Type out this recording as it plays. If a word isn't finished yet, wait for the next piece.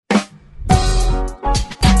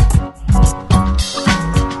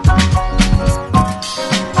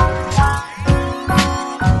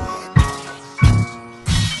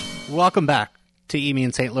welcome back to EME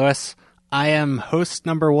in St. Louis. I am host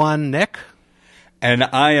number 1, Nick. And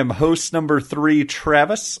I am host number 3,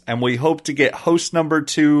 Travis, and we hope to get host number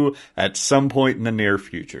 2 at some point in the near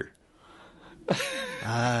future.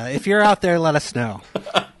 If you're out there, let us know.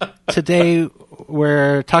 Today,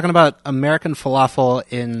 we're talking about American falafel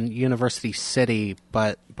in University City,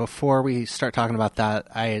 but before we start talking about that,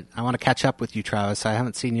 I want to catch up with you, Travis. I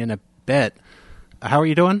haven't seen you in a bit. How are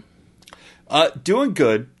you doing? Doing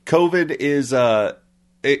good. COVID is,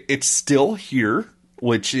 it's still here,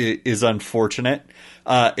 which is unfortunate.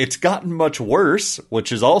 It's gotten much worse,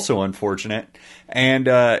 which is also unfortunate. And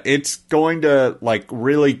it's going to,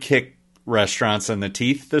 really kick restaurants in the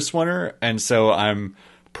teeth this winter. And so I'm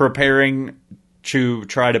preparing to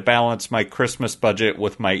try to balance my Christmas budget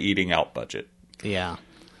with my eating out budget. Yeah.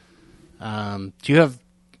 Do you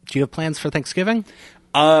have plans for Thanksgiving?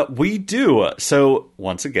 We do. So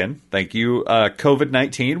once again, thank you.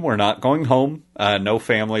 COVID-19, we're not going home. No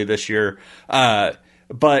family this year.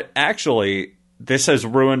 But actually, this has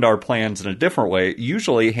ruined our plans in a different way.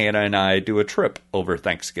 Usually Hannah and I do a trip over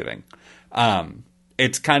Thanksgiving.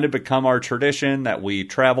 It's kind of become our tradition that we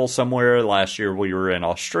travel somewhere. Last year we were in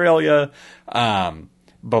Australia.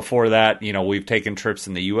 Before that, we've taken trips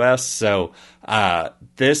in the U.S. So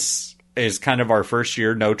this is kind of our first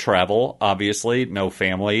year, no travel, obviously, no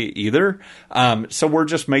family either. So we're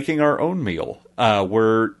just making our own meal.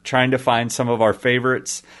 We're trying to find some of our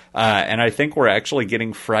favorites. And I think we're actually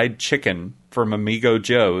getting fried chicken from Amigo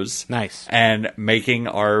Joe's. Nice. And making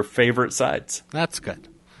our favorite sides. That's good.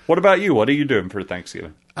 What about you? What are you doing for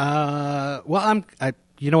Thanksgiving? Well,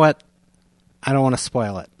 you know what? I don't want to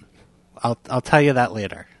spoil it. I'll tell you that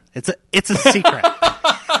later. It's a secret.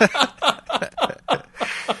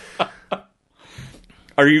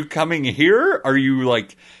 Are you coming here? Are you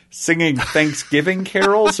singing Thanksgiving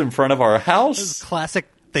carols in front of our house? Classic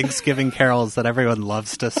Thanksgiving carols that everyone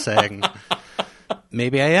loves to sing.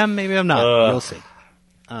 Maybe I am, maybe I'm not. We'll see.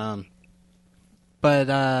 But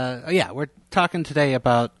we're talking today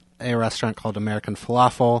about a restaurant called American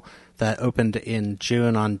Falafel that opened in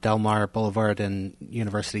June on Del Mar Boulevard in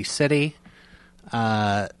University City.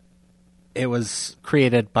 It was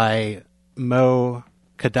created by Mo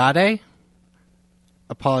Kadade.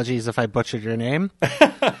 Apologies if I butchered your name.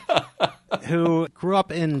 Who grew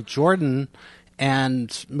up in Jordan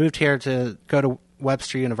and moved here to go to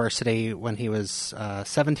Webster University when he was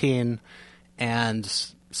 17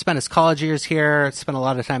 and spent his college years here, spent a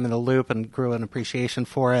lot of time in the Loop and grew an appreciation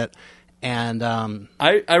for it. And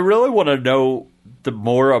I really want to know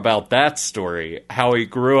more about that story, how he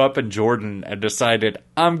grew up in Jordan and decided,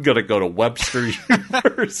 I'm going to go to Webster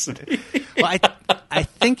University. Well, I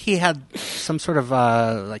think he had some sort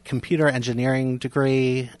of computer engineering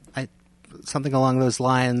degree, something along those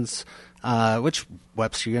lines, which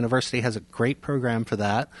Webster University has a great program for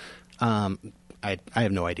that. I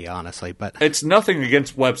have no idea, honestly, but it's nothing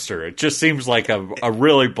against Webster. It just seems like a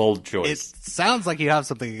really bold choice. It sounds like you have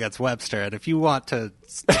something against Webster, and if you want to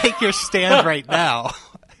take your stand right now,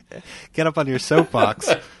 get up on your soapbox.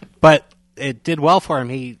 But it did well for him.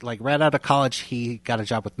 He right out of college, he got a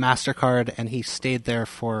job with MasterCard, and he stayed there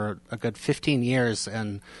for a good 15 years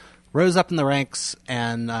and rose up in the ranks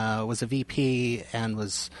and was a VP and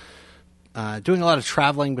was doing a lot of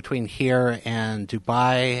traveling between here and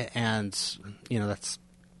Dubai, and that's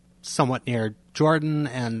somewhat near Jordan,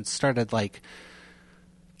 and started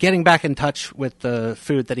getting back in touch with the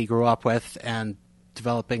food that he grew up with and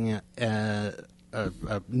developing a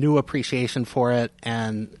new appreciation for it.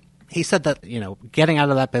 And he said that getting out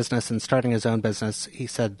of that business and starting his own business, he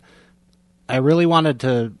said, I really wanted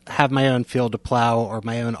to have my own field to plow or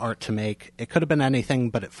my own art to make. It could have been anything,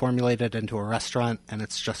 but it formulated into a restaurant, and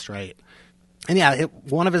it's just right. And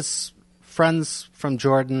one of his friends from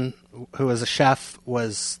Jordan, who was a chef,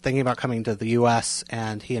 was thinking about coming to the U.S.,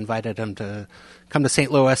 and he invited him to come to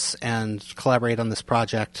St. Louis and collaborate on this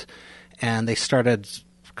project. And they started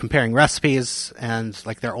comparing recipes and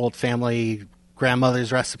their old family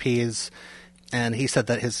grandmother's recipes. And he said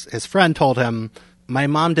that his friend told him, my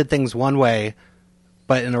mom did things one way,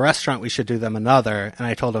 but in a restaurant we should do them another. And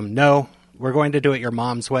I told him, no, we're going to do it your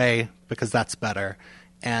mom's way because that's better.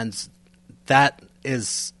 And that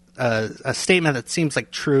is a statement that seems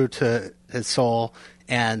true to his soul,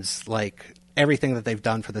 and everything that they've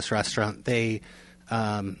done for this restaurant. They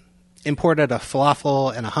imported a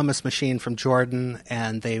falafel and a hummus machine from Jordan,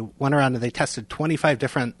 and they went around and they tested 25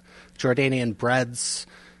 different Jordanian breads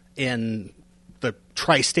in the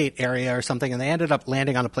tri-state area or something, and they ended up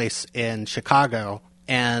landing on a place in Chicago.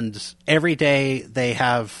 And every day they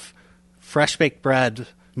have fresh baked bread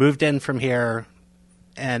moved in from here,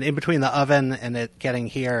 And in between the oven and it getting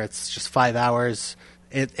here, it's just 5 hours.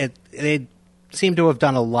 They seem to have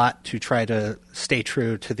done a lot to try to stay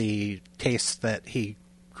true to the taste that he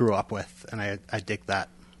grew up with, and I dig that.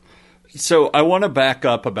 So I want to back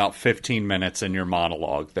up about 15 minutes in your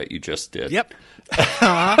monologue that you just did. Yep.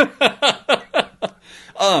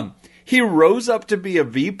 He rose up to be a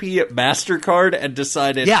VP at MasterCard and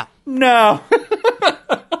decided, yeah, no.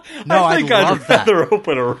 No, I think I'd rather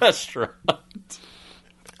open a restaurant.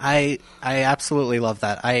 I absolutely love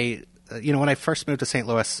that. When I first moved to St.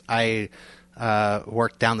 Louis, I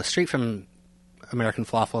worked down the street from American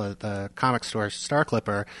Falafel at the comic store Star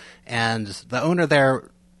Clipper, and the owner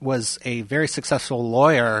there was a very successful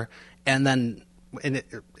lawyer, and then in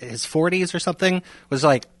his 40s or something was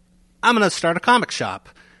like, I'm going to start a comic shop,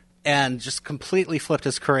 and just completely flipped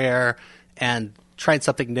his career and tried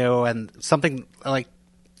something new and something like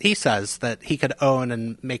he says that he could own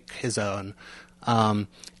and make his own. And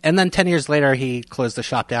then 10 years later, he closed the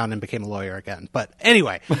shop down and became a lawyer again. But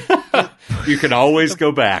anyway. You can always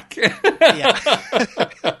go back. Yeah.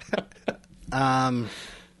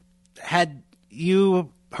 Had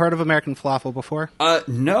you heard of American Falafel before?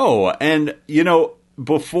 No. And,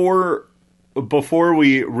 before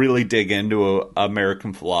we really dig into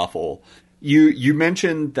American Falafel, you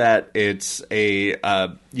mentioned that it's a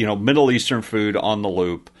Middle Eastern food on the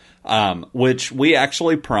loop, which we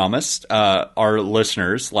actually promised our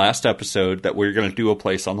listeners last episode that we were going to do a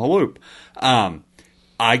place on the loop.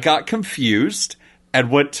 I got confused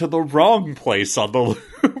and went to the wrong place on the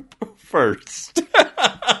loop first.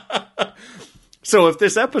 So if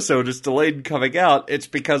this episode is delayed in coming out, it's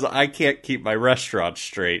because I can't keep my restaurant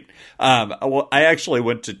straight. I actually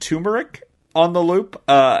went to Turmeric on the loop,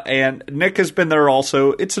 and Nick has been there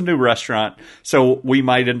also. It's a new restaurant, so we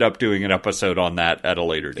might end up doing an episode on that at a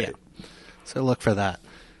later date. Yeah. So look for that.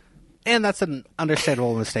 And that's an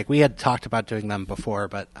understandable mistake. We had talked about doing them before,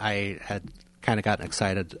 but I had kind of gotten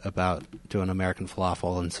excited about doing American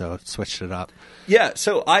Falafel, and so switched it up. Yeah,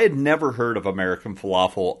 so I had never heard of American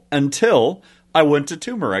Falafel until I went to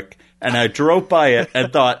Turmeric, and I drove by it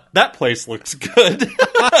and thought, that place looks good.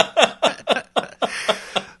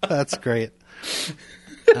 That's great.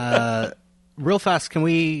 Real fast, can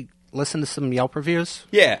we listen to some Yelp reviews?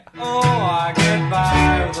 Yeah. Oh, I get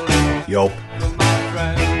by with a little Yelp. from my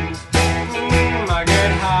friends. I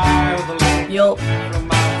get high with a little Yelp. from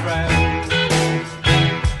my friends.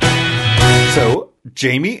 So,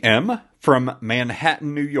 Jamie M. from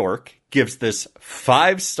Manhattan, New York, gives this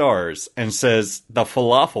 5 stars and says the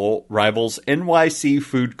falafel rivals NYC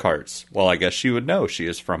food carts. Well, I guess you would know. She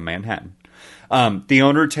is from Manhattan. The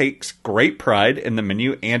owner takes great pride in the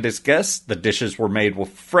menu and his guests. The dishes were made with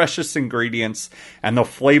freshest ingredients, and the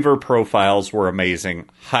flavor profiles were amazing.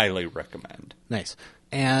 Highly recommend. Nice.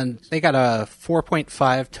 And they got a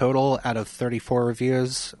 4.5 total out of 34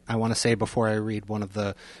 reviews. I want to say before I read one of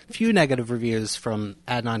the few negative reviews from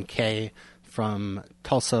Adnan K. from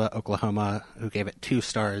Tulsa, Oklahoma, who gave it 2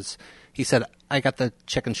 stars. He said, I got the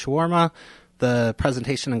chicken shawarma. The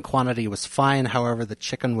presentation and quantity was fine. However, the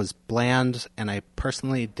chicken was bland, and I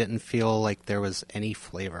personally didn't feel like there was any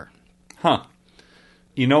flavor. Huh.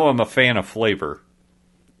 You know I'm a fan of flavor.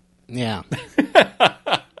 Yeah.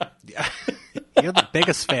 You're the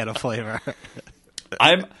biggest fan of flavor.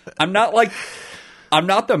 I'm not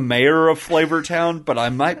the mayor of Flavortown, but I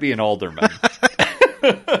might be an alderman.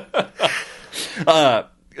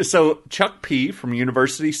 So Chuck P. from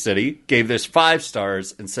University City gave this 5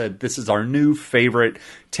 stars and said, this is our new favorite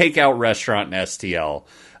takeout restaurant in STL.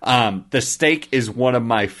 The steak is one of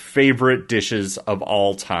my favorite dishes of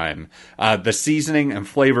all time. The seasoning and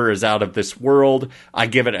flavor is out of this world. I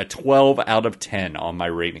give it a 12 out of 10 on my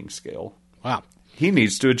rating scale. Wow. He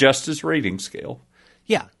needs to adjust his rating scale.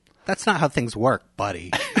 Yeah, that's not how things work,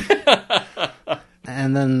 buddy.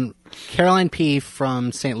 And then Caroline P.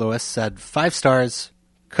 from St. Louis said, 5 stars.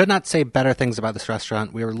 Could not say better things about this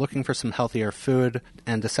restaurant. We were looking for some healthier food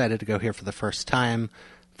and decided to go here for the first time.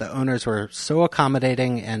 The owners were so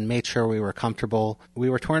accommodating and made sure we were comfortable. We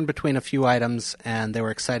were torn between a few items, and they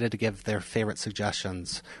were excited to give their favorite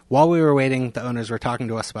suggestions. While we were waiting, the owners were talking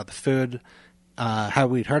to us about the food, how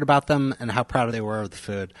we'd heard about them, and how proud they were of the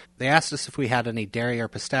food. They asked us if we had any dairy or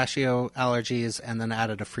pistachio allergies, and then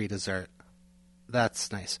added a free dessert. That's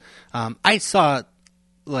nice. I saw,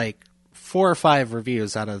 4 or 5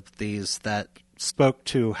 reviews out of these that spoke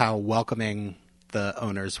to how welcoming the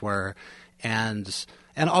owners were, and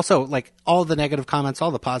also all the negative comments,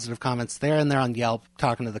 all the positive comments. They're in there on Yelp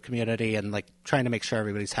talking to the community and trying to make sure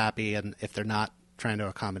everybody's happy, and if they're not, trying to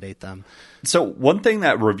accommodate them. So one thing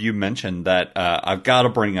that review mentioned that I've got to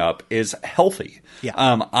bring up is healthy. Yeah.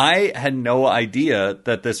 I had no idea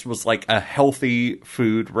that this was like a healthy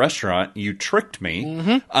food restaurant. You tricked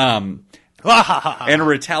me. In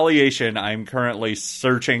retaliation, I'm currently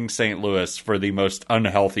searching St. Louis for the most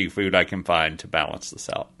unhealthy food I can find to balance this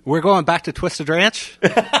out. We're going back to Twisted Ranch?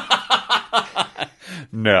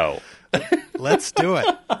 No. Let's do it.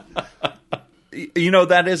 You know,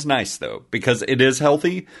 that is nice, though, because it is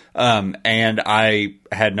healthy, and I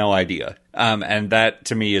had no idea. And that,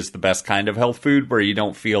 to me, is the best kind of health food, where you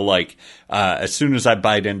don't feel like, as soon as I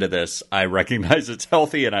bite into this, I recognize it's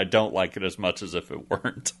healthy, and I don't like it as much as if it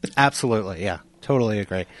weren't. Absolutely, yeah. Totally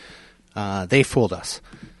agree. They fooled us.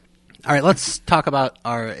 All right, let's talk about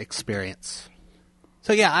our experience.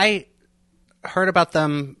 So, yeah, I heard about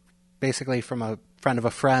them basically from a friend of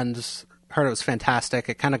a friend. Heard it was fantastic.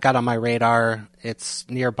 It kind of got on my radar. It's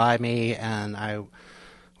nearby me, and I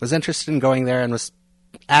was interested in going there and was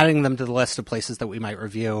adding them to the list of places that we might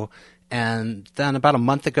review. And then about a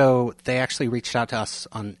month ago, they actually reached out to us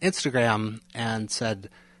on Instagram and said,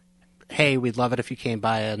 hey, we'd love it if you came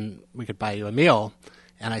by and we could buy you a meal.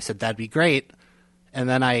 And I said, that'd be great. And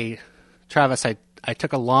then Travis, I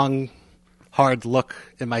took a long, hard look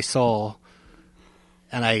in my soul,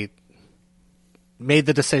 and I made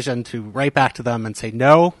the decision to write back to them and say,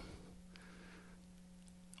 no,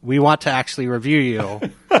 we want to actually review you.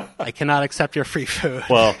 I cannot accept your free food.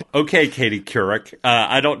 Well, okay, Katie Couric.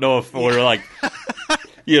 I don't know if we're like,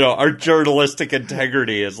 our journalistic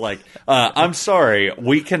integrity is like, I'm sorry,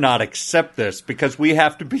 we cannot accept this because we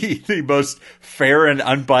have to be the most fair and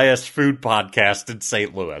unbiased food podcast in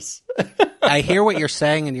St. Louis. I hear what you're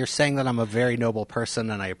saying, and you're saying that I'm a very noble person,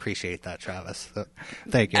 and I appreciate that, Travis. So,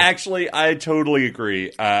 thank you. Actually, I totally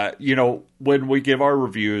agree. When we give our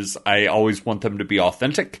reviews, I always want them to be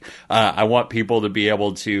authentic. I want people to be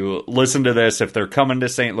able to listen to this if they're coming to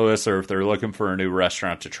St. Louis or if they're looking for a new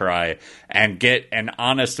restaurant to try and get an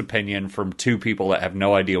honest opinion from two people that have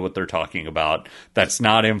no idea what they're talking about, that's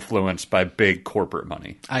not influenced by big corporate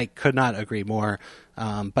money. I could not agree more.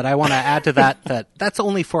 But I want to add to that that's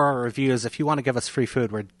only for our reviews. If you want to give us free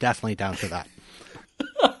food, we're definitely down for that.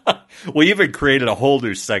 We even created a whole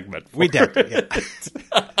new segment. We did. Yeah.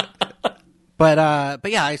 But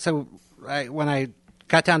yeah, so when I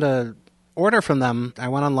got down to order from them, I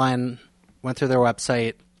went online, went through their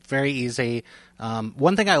website, very easy.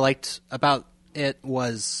 One thing I liked about it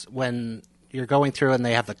was when you're going through and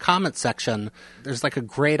they have the comment section, there's like a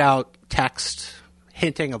grayed out text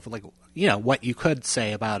hinting of like, what you could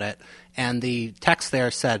say about it. And the text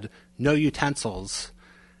there said, no utensils.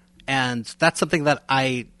 And that's something that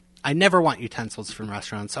I never want utensils from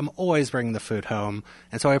restaurants. I'm always bringing the food home.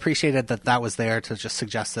 And so I appreciated that was there to just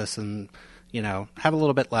suggest this and, have a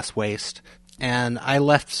little bit less waste. And I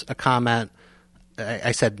left a comment.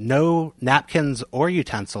 I said, no napkins or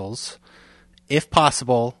utensils. If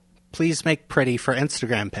possible, please make pretty for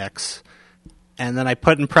Instagram pics. And then I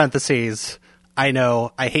put in parentheses, I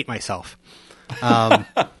know, I hate myself. And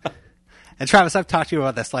Travis, I've talked to you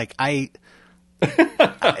about this. Like,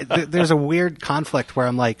 there's a weird conflict where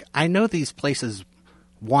I'm like, I know these places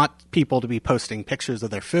want people to be posting pictures of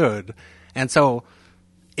their food. And so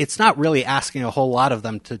it's not really asking a whole lot of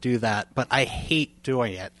them to do that, but I hate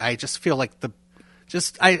doing it. I just feel like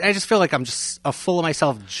I just feel like I'm just a full of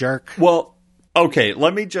myself jerk. Well, okay,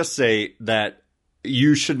 let me just say that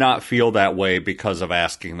you should not feel that way because of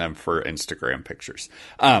asking them for Instagram pictures.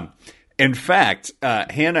 In fact,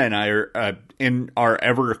 Hannah and I are in our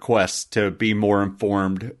ever quest to be more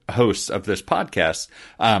informed hosts of this podcast.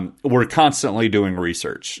 We're constantly doing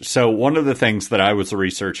research. So one of the things that I was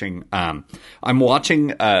researching, I'm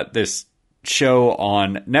watching this show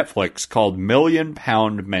on Netflix called Million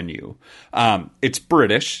Pound Menu. It's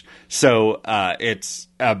British, so it's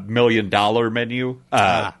 $1 million menu,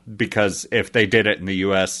 because if they did it in the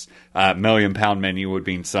U.S., Million Pound Menu would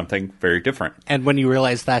mean something very different. And when you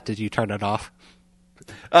realized that, did you turn it off?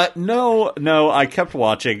 No, I kept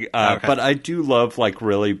watching, okay. But I do love like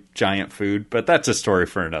really giant food, but that's a story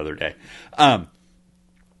for another day.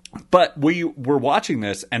 But we were watching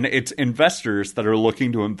this, and it's investors that are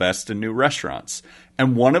looking to invest in new restaurants.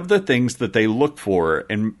 And one of the things that they look for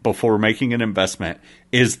before making an investment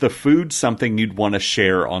is the food something you'd want to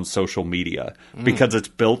share on social media because it's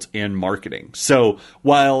built-in marketing. So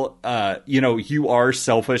while you are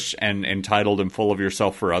selfish and entitled and full of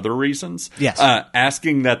yourself for other reasons, yes,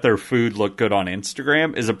 asking that their food look good on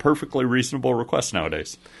Instagram is a perfectly reasonable request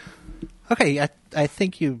nowadays. Okay, I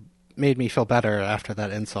think you made me feel better after that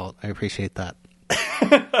insult. I appreciate that.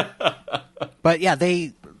 But yeah,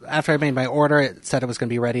 after I made my order, it said it was going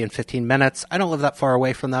to be ready in 15 minutes. I don't live that far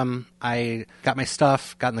away from them. I got my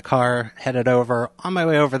stuff, got in the car, headed over. On my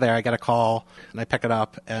way over there, I get a call, and I pick it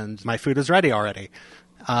up, and my food is ready already.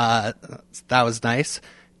 That was nice.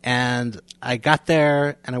 And I got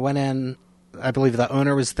there, and I went in. I believe the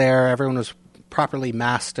owner was there. Everyone was properly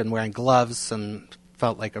masked and wearing gloves, and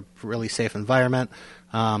felt like a really safe environment.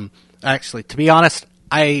 Actually, to be honest,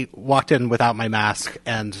 I walked in without my mask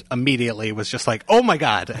and immediately was just like, oh my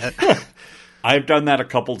God. I've done that a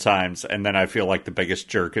couple times, and then I feel like the biggest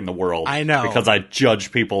jerk in the world. I know. Because I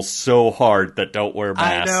judge people so hard that don't wear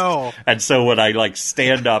masks. I know. And so when I, like,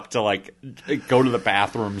 stand up to, like, go to the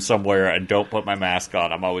bathroom somewhere and don't put my mask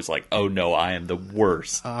on, I'm always like, oh no, I am the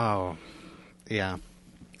worst. Oh, yeah.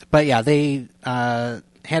 But yeah, they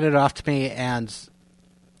handed it off to me, and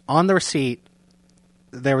on the receipt,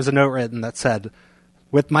 there was a note written that said,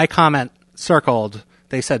 with my comment circled,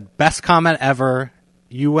 they said, best comment ever,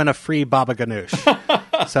 you win a free Baba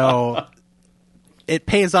Ganoush. So it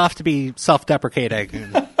pays off to be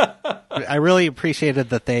self-deprecating. I really appreciated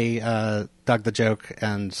that they dug the joke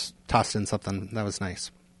and tossed in something that was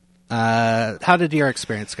nice. How did your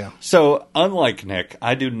experience go? So, unlike Nick,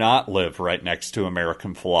 I do not live right next to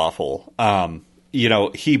American Falafel.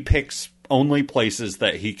 He picks only places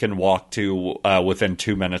that he can walk to within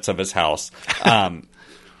 2 minutes of his house.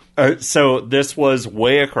 So this was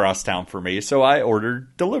way across town for me, so I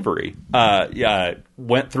ordered delivery.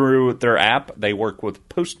 Went through their app. They work with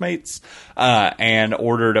Postmates, and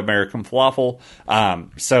ordered American Falafel.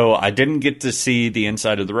 So I didn't get to see the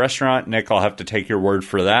inside of the restaurant. Nick, I'll have to take your word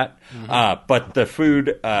for that. Mm-hmm. But the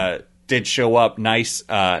food did show up nice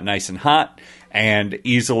and hot, and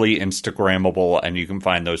easily Instagrammable, and you can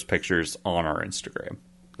find those pictures on our Instagram.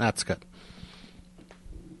 That's good.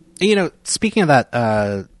 Speaking of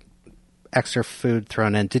that extra food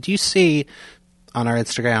thrown in, did you see on our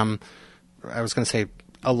Instagram, I was going to say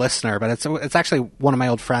a listener, but it's actually one of my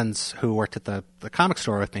old friends who worked at the comic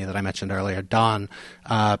store with me that I mentioned earlier, Dawn,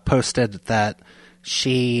 posted that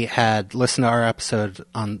she had listened to our episode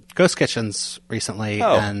on Ghost Kitchens recently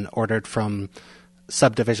and ordered from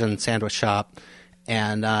Subdivision Sandwich Shop,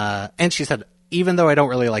 and she said, even though I don't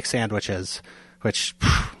really like sandwiches, which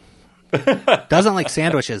doesn't like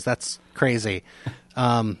sandwiches, that's crazy.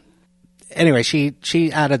 Anyway,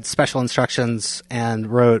 she added special instructions and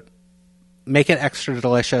wrote, make it extra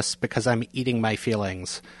delicious because I'm eating my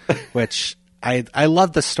feelings, which I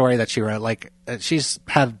love the story that she wrote. Like, she's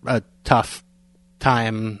had a tough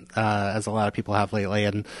time, as a lot of people have lately,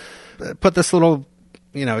 and put this little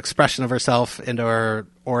expression of herself into her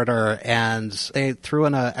order, and they threw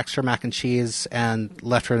in an extra mac and cheese and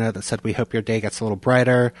left her a note that said, we hope your day gets a little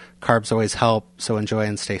brighter. Carbs always help, so enjoy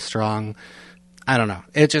and stay strong. I don't know.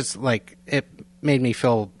 It just, it made me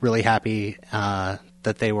feel really happy that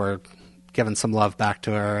they were giving some love back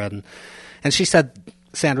to her. And she said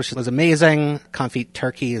sandwich was amazing. Confit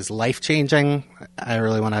turkey is life-changing. I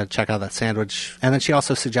really want to check out that sandwich. And then she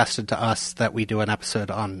also suggested to us that we do an episode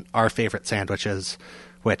on our favorite sandwiches,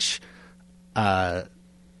 which I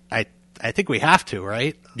think we have to,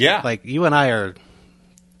 right? Yeah. Like, you and I are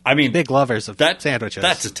big lovers of sandwiches.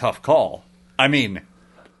 That's a tough call.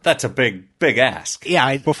 That's a big ask.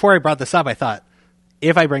 Yeah, before I brought this up, I thought,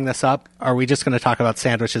 if I bring this up, are we just going to talk about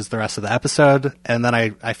sandwiches the rest of the episode? And then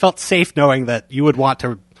I felt safe knowing that you would want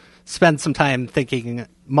to spend some time thinking,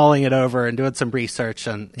 mulling it over and doing some research.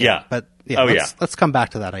 And let's come back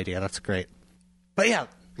to that idea. That's great. But yeah,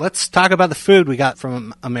 let's talk about the food we got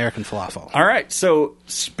from American Falafel. All right. So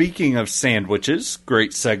speaking of sandwiches,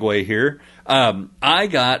 great segue here. I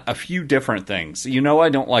got a few different things. I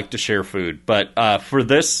don't like to share food, but for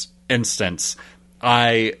this instance,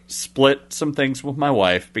 I split some things with my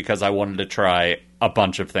wife because I wanted to try a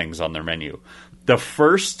bunch of things on their menu. The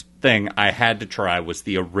first thing I had to try was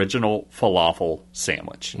the original falafel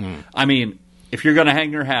sandwich. If you're going to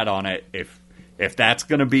hang your hat on it, if that's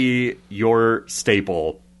going to be your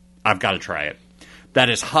staple, I've got to try it. That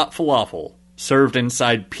is hot falafel served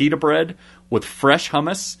inside pita bread with fresh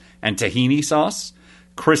hummus and tahini sauce,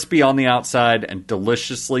 crispy on the outside and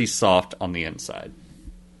deliciously soft on the inside.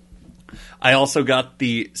 I also got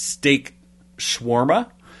the steak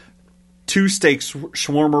shawarma, 2 steak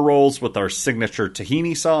shawarma rolls with our signature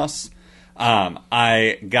tahini sauce.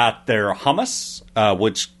 I got their hummus,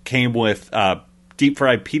 which came with deep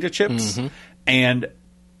fried pita chips. Mm-hmm. And,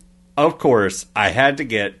 of course, I had to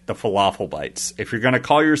get the falafel bites. If you're going to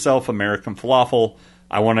call yourself American Falafel,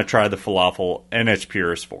 I want to try the falafel in its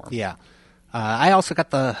purest form. Yeah. I also got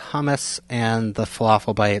the hummus and the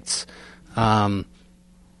falafel bites. I'll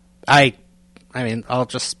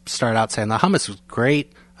just start out saying the hummus was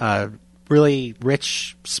great. really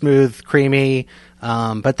rich, smooth, creamy.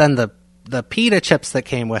 But then the pita chips that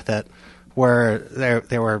came with it were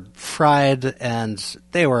they were fried and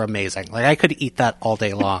they were amazing. Like I could eat that all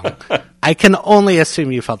day long. I can only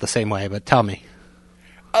assume you felt the same way, but tell me.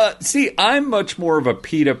 See, I'm much more of a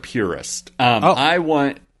pita purist. I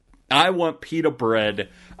want pita bread.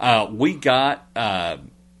 We got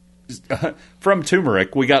from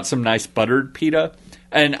Turmeric. We got some nice buttered pita,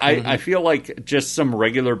 and I feel like just some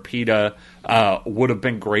regular pita would have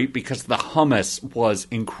been great because the hummus was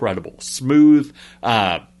incredible, smooth.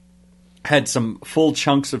 Had some full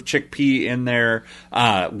chunks of chickpea in there.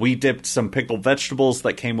 We dipped some pickled vegetables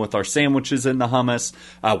that came with our sandwiches in the hummus.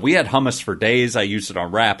 We had hummus for days. I used it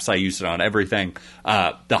on wraps. I used it on everything.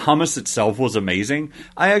 The hummus itself was amazing.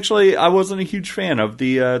 I wasn't a huge fan of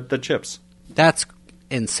the chips. That's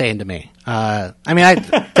insane to me. I mean, I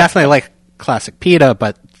definitely like classic pita,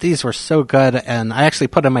 but these were so good, and I actually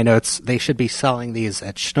put in my notes they should be selling these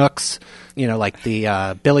at Schnucks, like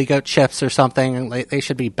the Billy Goat chips or something. They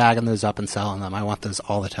should be bagging those up and selling them. I want those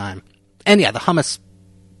all the time. And yeah, the hummus,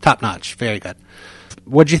 top notch, very good.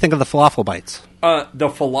 What did you think of the falafel bites? The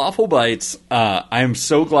falafel bites, I am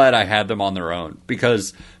so glad I had them on their own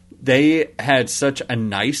because they had such a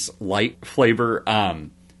nice light flavor.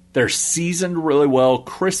 They're seasoned really well,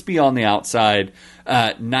 crispy on the outside,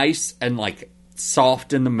 nice and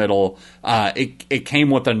soft in the middle. It came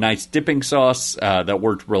with a nice dipping sauce that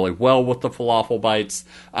worked really well with the falafel bites.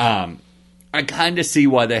 I kind of see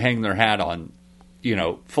why they hang their hat on,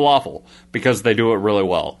 falafel because they do it really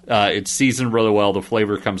well. It's seasoned really well. The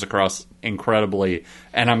flavor comes across incredibly,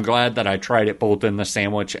 and I'm glad that I tried it both in the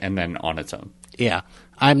sandwich and then on its own. Yeah.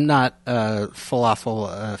 I'm not a falafel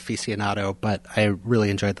aficionado, but I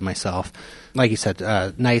really enjoyed them myself. Like you said,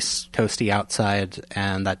 nice toasty outside,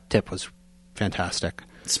 and that dip was fantastic.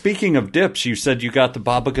 Speaking of dips, you said you got the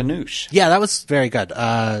baba ganoush. Yeah, that was very good.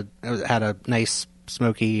 It had a nice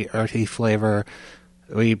smoky, earthy flavor.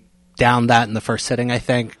 We downed that in the first sitting, I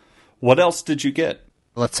think. What else did you get?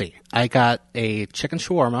 Let's see. I got a chicken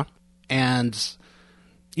shawarma, and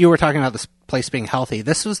you were talking about this place being healthy.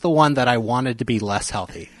 This was the one that I wanted to be less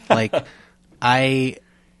healthy. When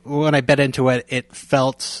I bit into it, it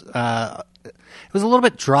felt it was a little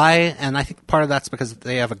bit dry, and I think part of that's because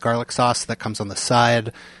they have a garlic sauce that comes on the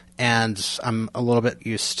side, and I'm a little bit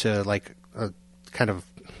used to a kind of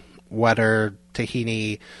wetter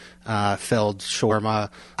tahini filled shawarma.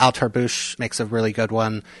 Al Tarbouche makes a really good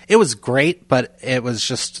one. It was great, but it was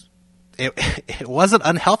just it wasn't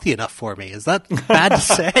unhealthy enough for me. Is that bad to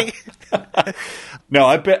say? No,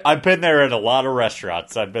 I've been there at a lot of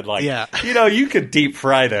restaurants. I've been like, yeah. You could deep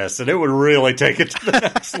fry this, and it would really take it to the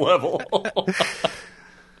next level.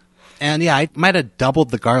 And yeah, I might have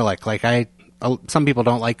doubled the garlic. Some people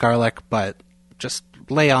don't like garlic, but just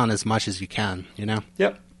lay on as much as you can.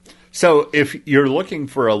 Yep. So if you're looking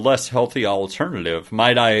for a less healthy alternative,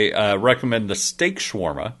 might I recommend the steak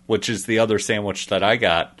shawarma, which is the other sandwich that I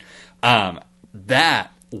got.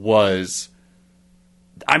 That was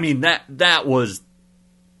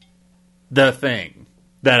the thing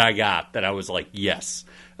that I got that I was like, yes,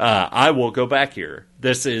 I will go back here.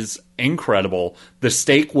 This is incredible. The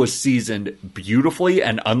steak was seasoned beautifully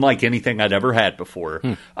and unlike anything I'd ever had before.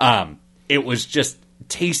 It was just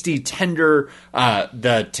tasty, tender.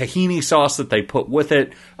 The tahini sauce that they put with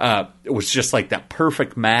it, it was just like that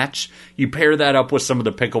perfect match. You pair that up with some of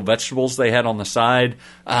the pickled vegetables they had on the side.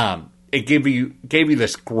 It gave you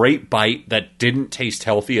this great bite that didn't taste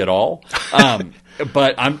healthy at all.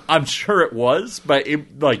 But I'm sure it was, but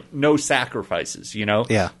no sacrifices,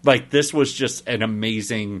 Yeah. This was just an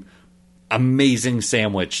amazing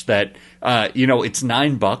sandwich that it's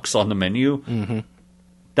 $9 on the menu. Mm-hmm.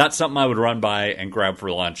 That's something I would run by and grab for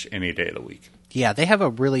lunch any day of the week. Yeah, they have a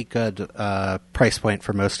really good price point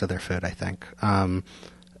for most of their food, I think.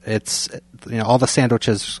 It's all the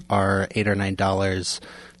sandwiches are $8 or $9.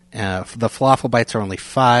 The falafel bites are only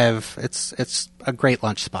 $5. It's a great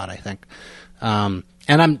lunch spot, I think. And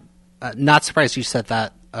I'm not surprised you said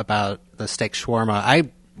that about the steak shawarma. I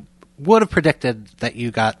would have predicted that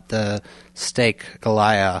you got the steak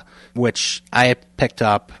galaya, which I picked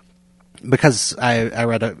up because I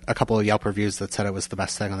read a couple of Yelp reviews that said it was the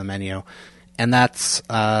best thing on the menu. And that's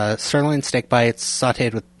sirloin steak bites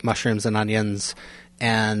sauteed with mushrooms and onions.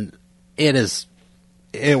 And it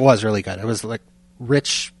was really good. It was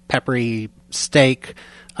rich, peppery steak.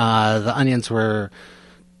 The onions were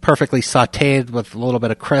perfectly sauteed with a little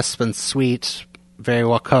bit of crisp and sweet, very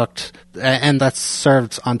well cooked. And that's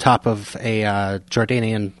served on top of a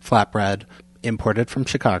Jordanian flatbread imported from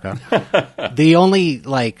Chicago. The only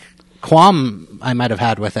qualm I might have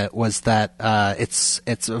had with it was that it's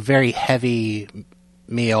a very heavy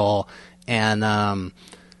meal, and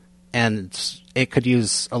it could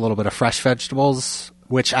use a little bit of fresh vegetables,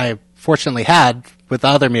 which I fortunately had with the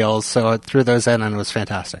other meals, so I threw those in and it was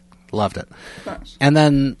fantastic. Loved it. Nice. And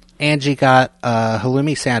then Angie got a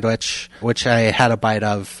halloumi sandwich, which I had a bite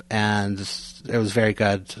of, and it was very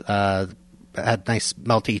good. It had nice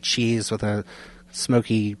melty cheese with a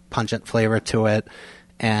smoky, pungent flavor to it,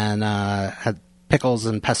 and had pickles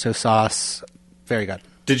and pesto sauce. Very good.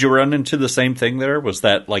 Did you run into the same thing there? Was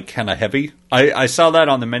that like kind of heavy? I saw that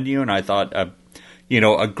on the menu and I thought,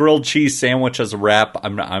 a grilled cheese sandwich as a wrap.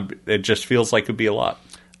 It just feels like it'd be a lot.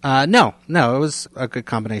 No, it was a good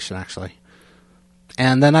combination actually.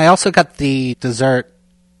 And then I also got the dessert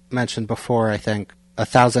mentioned before. I think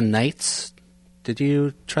 1,000 Nights. Did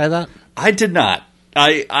you try that? I did not.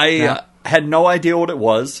 I had no idea what it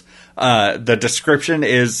was. The description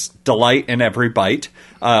is delight in every bite,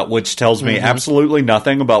 which tells me absolutely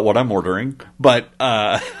nothing about what I'm ordering. But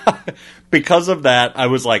because of that, I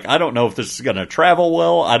was like, I don't know if this is going to travel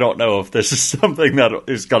well. I don't know if this is something that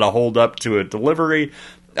is going to hold up to a delivery.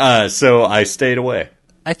 So I stayed away.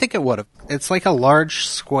 I think it would have. It's like a large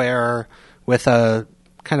square with a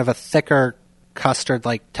kind of a thicker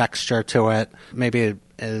custard-like texture to it, maybe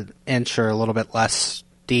an inch or a little bit less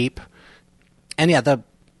deep. And yeah,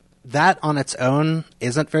 that on its own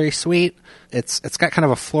isn't very sweet. It's got kind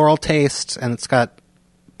of a floral taste, and it's got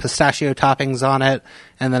pistachio toppings on it,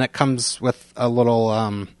 and then it comes with a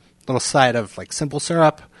little side of like simple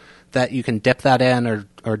syrup that you can dip that in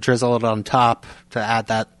or drizzle it on top to add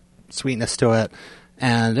that sweetness to it.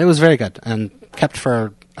 And it was very good, and kept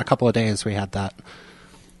for a couple of days. We had that.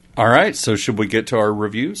 All right, so should we get to our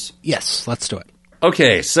reviews? Yes, let's do it.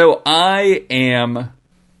 Okay, so I am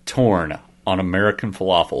torn on American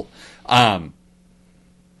Falafel.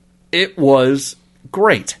 It was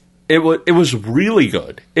great. It was really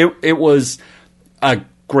good. It was a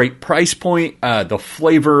great price point. The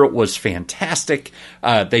flavor was fantastic.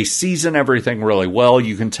 They season everything really well.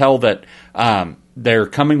 You can tell that they're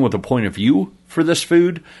coming with a point of view for this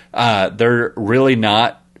food. They're really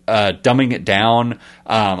not dumbing it down.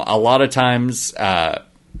 A lot of times,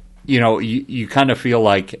 you kind of feel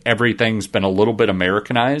like everything's been a little bit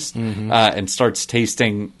Americanized and starts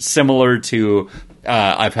tasting similar to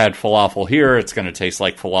I've had falafel here. It's going to taste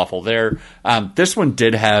like falafel there. This one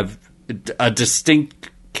did have a distinct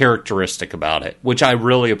characteristic about it, which I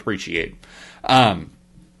really appreciate.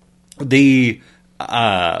 The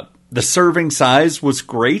serving size was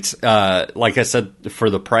great. Like I said, for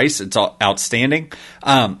the price, it's outstanding.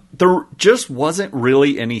 There just wasn't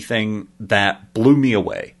really anything that blew me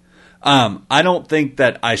away. I don't think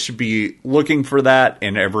that I should be looking for that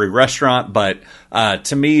in every restaurant, but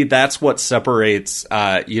to me, that's what separates,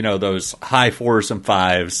 those high 4s and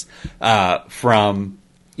 5s from,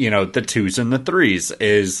 the 2s and the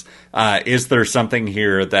 3s. Is there something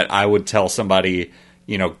here that I would tell somebody,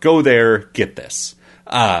 go there, get this?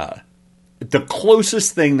 The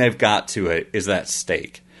closest thing they've got to it is that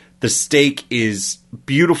steak. The steak is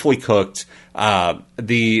beautifully cooked.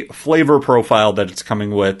 The flavor profile that it's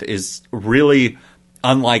coming with is really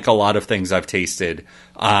unlike a lot of things I've tasted.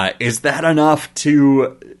 Is that enough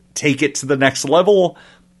to take it to the next level?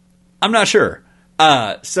 I'm not sure.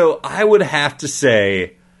 So I would have to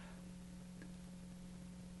say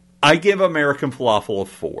I give American Falafel a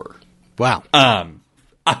 4. Wow.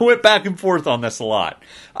 I went back and forth on this a lot.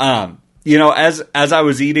 As I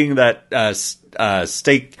was eating that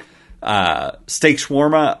steak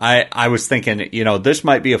shawarma, I was thinking, this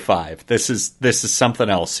might be a 5. This is something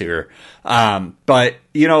else here. But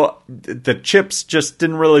the chips just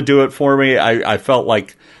didn't really do it for me. I felt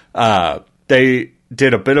like they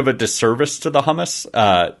did a bit of a disservice to the hummus.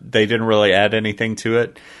 They didn't really add anything to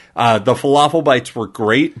it. The falafel bites were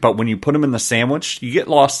great, but when you put them in the sandwich, you get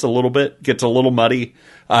lost a little bit, gets a little muddy.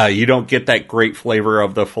 You don't get that great flavor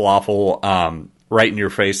of the falafel right in your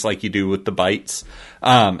face like you do with the bites.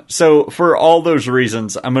 So for all those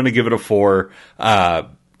reasons, I'm going to give it a 4.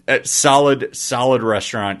 Solid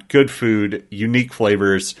restaurant, good food, unique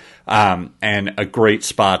flavors, and a great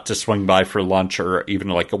spot to swing by for lunch or even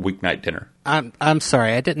like a weeknight dinner. I'm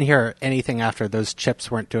sorry, I didn't hear anything after those chips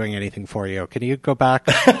weren't doing anything for you. Can you go back?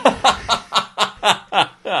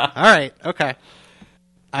 All right, okay.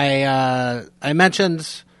 I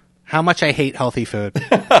mentioned how much I hate healthy food.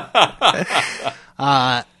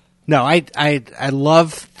 No, I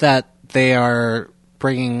love that they are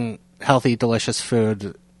bringing healthy, delicious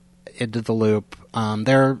food into the loop.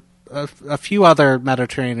 There are a few other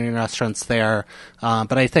Mediterranean restaurants there,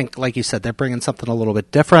 but I think, like you said, they're bringing something a little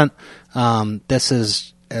bit different. This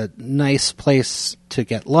is a nice place to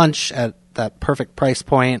get lunch at that perfect price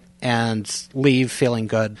point and leave feeling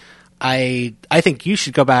good. I think you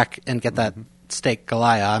should go back and get that steak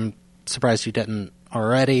Galaya. I'm surprised you didn't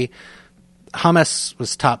already. Hummus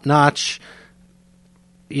was top notch,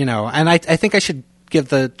 and I think I should give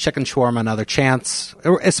the chicken shawarma another chance,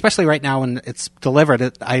 especially right now when it's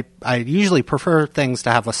delivered. I usually prefer things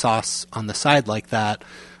to have a sauce on the side like that.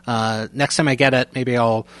 Next time I get it, maybe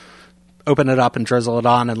I'll open it up and drizzle it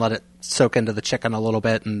on and let it soak into the chicken a little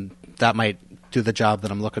bit, and that might do the job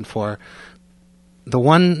that I'm looking for. The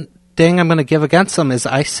one thing I'm going to give against them is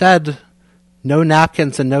I said no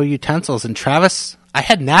napkins and no utensils, and Travis, I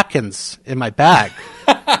had napkins in my bag.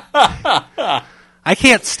 I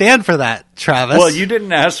can't stand for that, Travis. Well, you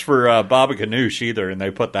didn't ask for baba ganoush either, and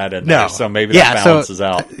they put that in there, so maybe that balances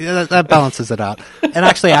out. Yeah, that balances it out. And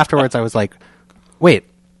actually, afterwards, I was like, wait,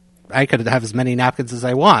 I could have as many napkins as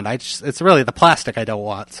I want. It's really the plastic I don't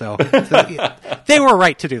want. So they were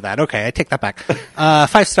right to do that. Okay, I take that back.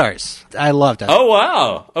 5 stars. I loved it. Oh,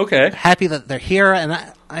 wow. Okay. Happy that they're here. And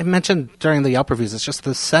I mentioned during the Yelp reviews, it's just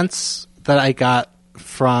the sense that I got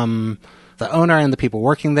from the owner and the people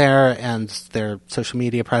working there and their social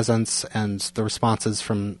media presence and the responses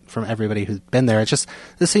from everybody who's been there.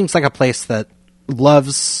 This seems like a place that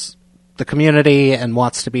loves the community and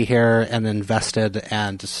wants to be here and invested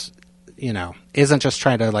and, isn't just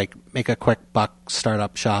trying to like make a quick buck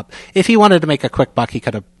startup shop. If he wanted to make a quick buck, he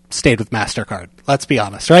could have stayed with MasterCard. Let's be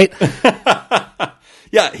honest, right?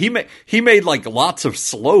 Yeah, he made like lots of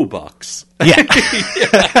slow bucks. Yeah.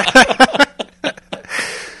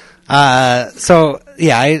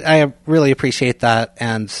 I really appreciate that,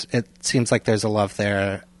 and it seems like there's a love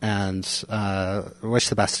there, and wish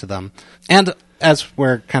the best to them. And as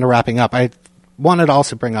we're kind of wrapping up, I wanted to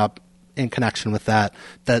also bring up, in connection with that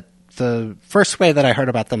the first way that I heard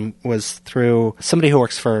about them was through somebody who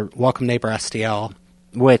works for Welcome Neighbor STL,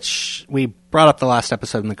 which we brought up the last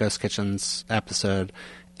episode in the Ghost Kitchens episode,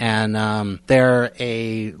 and they're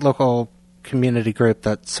a local community group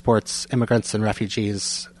that supports immigrants and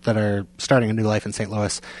refugees that are starting a new life in St.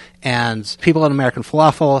 Louis. And people at American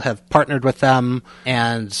Falafel have partnered with them,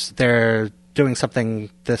 and they're doing something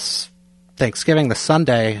this Thanksgiving, this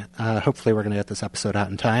Sunday. Hopefully we're going to get this episode out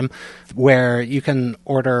in time, where you can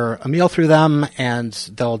order a meal through them, and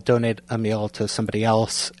they'll donate a meal to somebody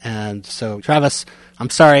else. And so, Travis, I'm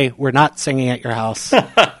sorry, we're not singing at your house.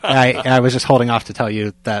 I was just holding off to tell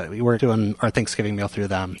you that we were doing our Thanksgiving meal through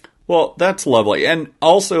them. Well, that's lovely. And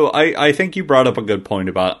also, I think you brought up a good point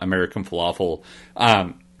about American Falafel,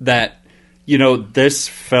 that, this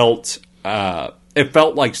felt, it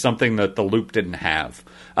felt like something that the Loop didn't have.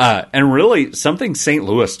 And really something St.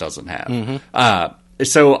 Louis doesn't have. Mm-hmm.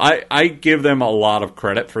 So I give them a lot of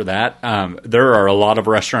credit for that. There are a lot of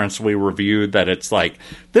restaurants we reviewed that it's like,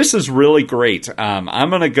 this is really great. I'm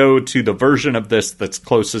going to go to the version of this that's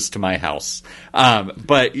closest to my house.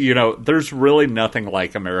 But, there's really nothing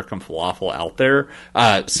like American Falafel out there.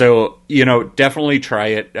 So, definitely try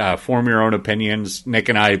it. Form your own opinions. Nick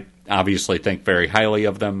and I obviously think very highly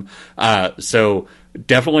of them. So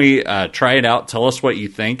definitely try it out. Tell us what you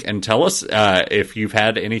think, and tell us if you've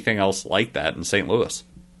had anything else like that in St. Louis.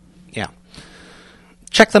 Yeah.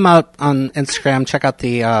 Check them out on Instagram. Check out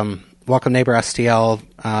the Welcome Neighbor STL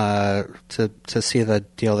to see the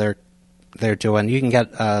deal they're doing. You can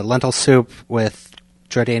get lentil soup with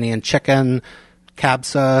Jordanian chicken,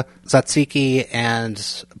 kabsa, tzatziki, and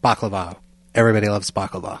baklava. Everybody loves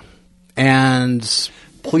baklava. And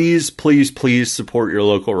please, please, please support your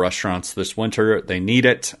local restaurants this winter. They need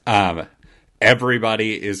it.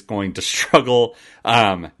 Everybody is going to struggle.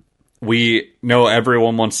 We know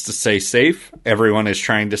everyone wants to stay safe. Everyone is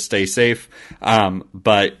trying to stay safe.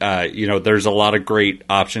 But there's a lot of great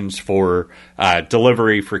options for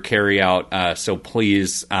delivery, for carry out. So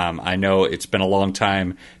please, I know it's been a long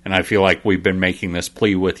time, and I feel like we've been making this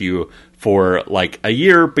plea with you for like a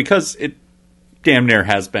year, because it damn near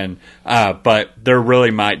has been, but there really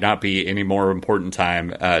might not be any more important time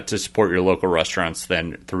to support your local restaurants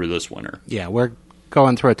than through this winter. Yeah, we're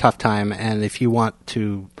going through a tough time, and if you want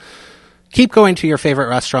to keep going to your favorite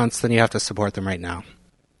restaurants, then you have to support them right now.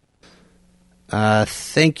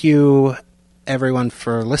 Thank you, everyone,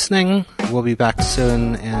 for listening. We'll be back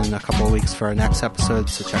soon in a couple of weeks for our next episode,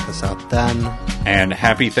 so check us out then. And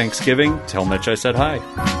happy Thanksgiving. Tell Mitch I said hi.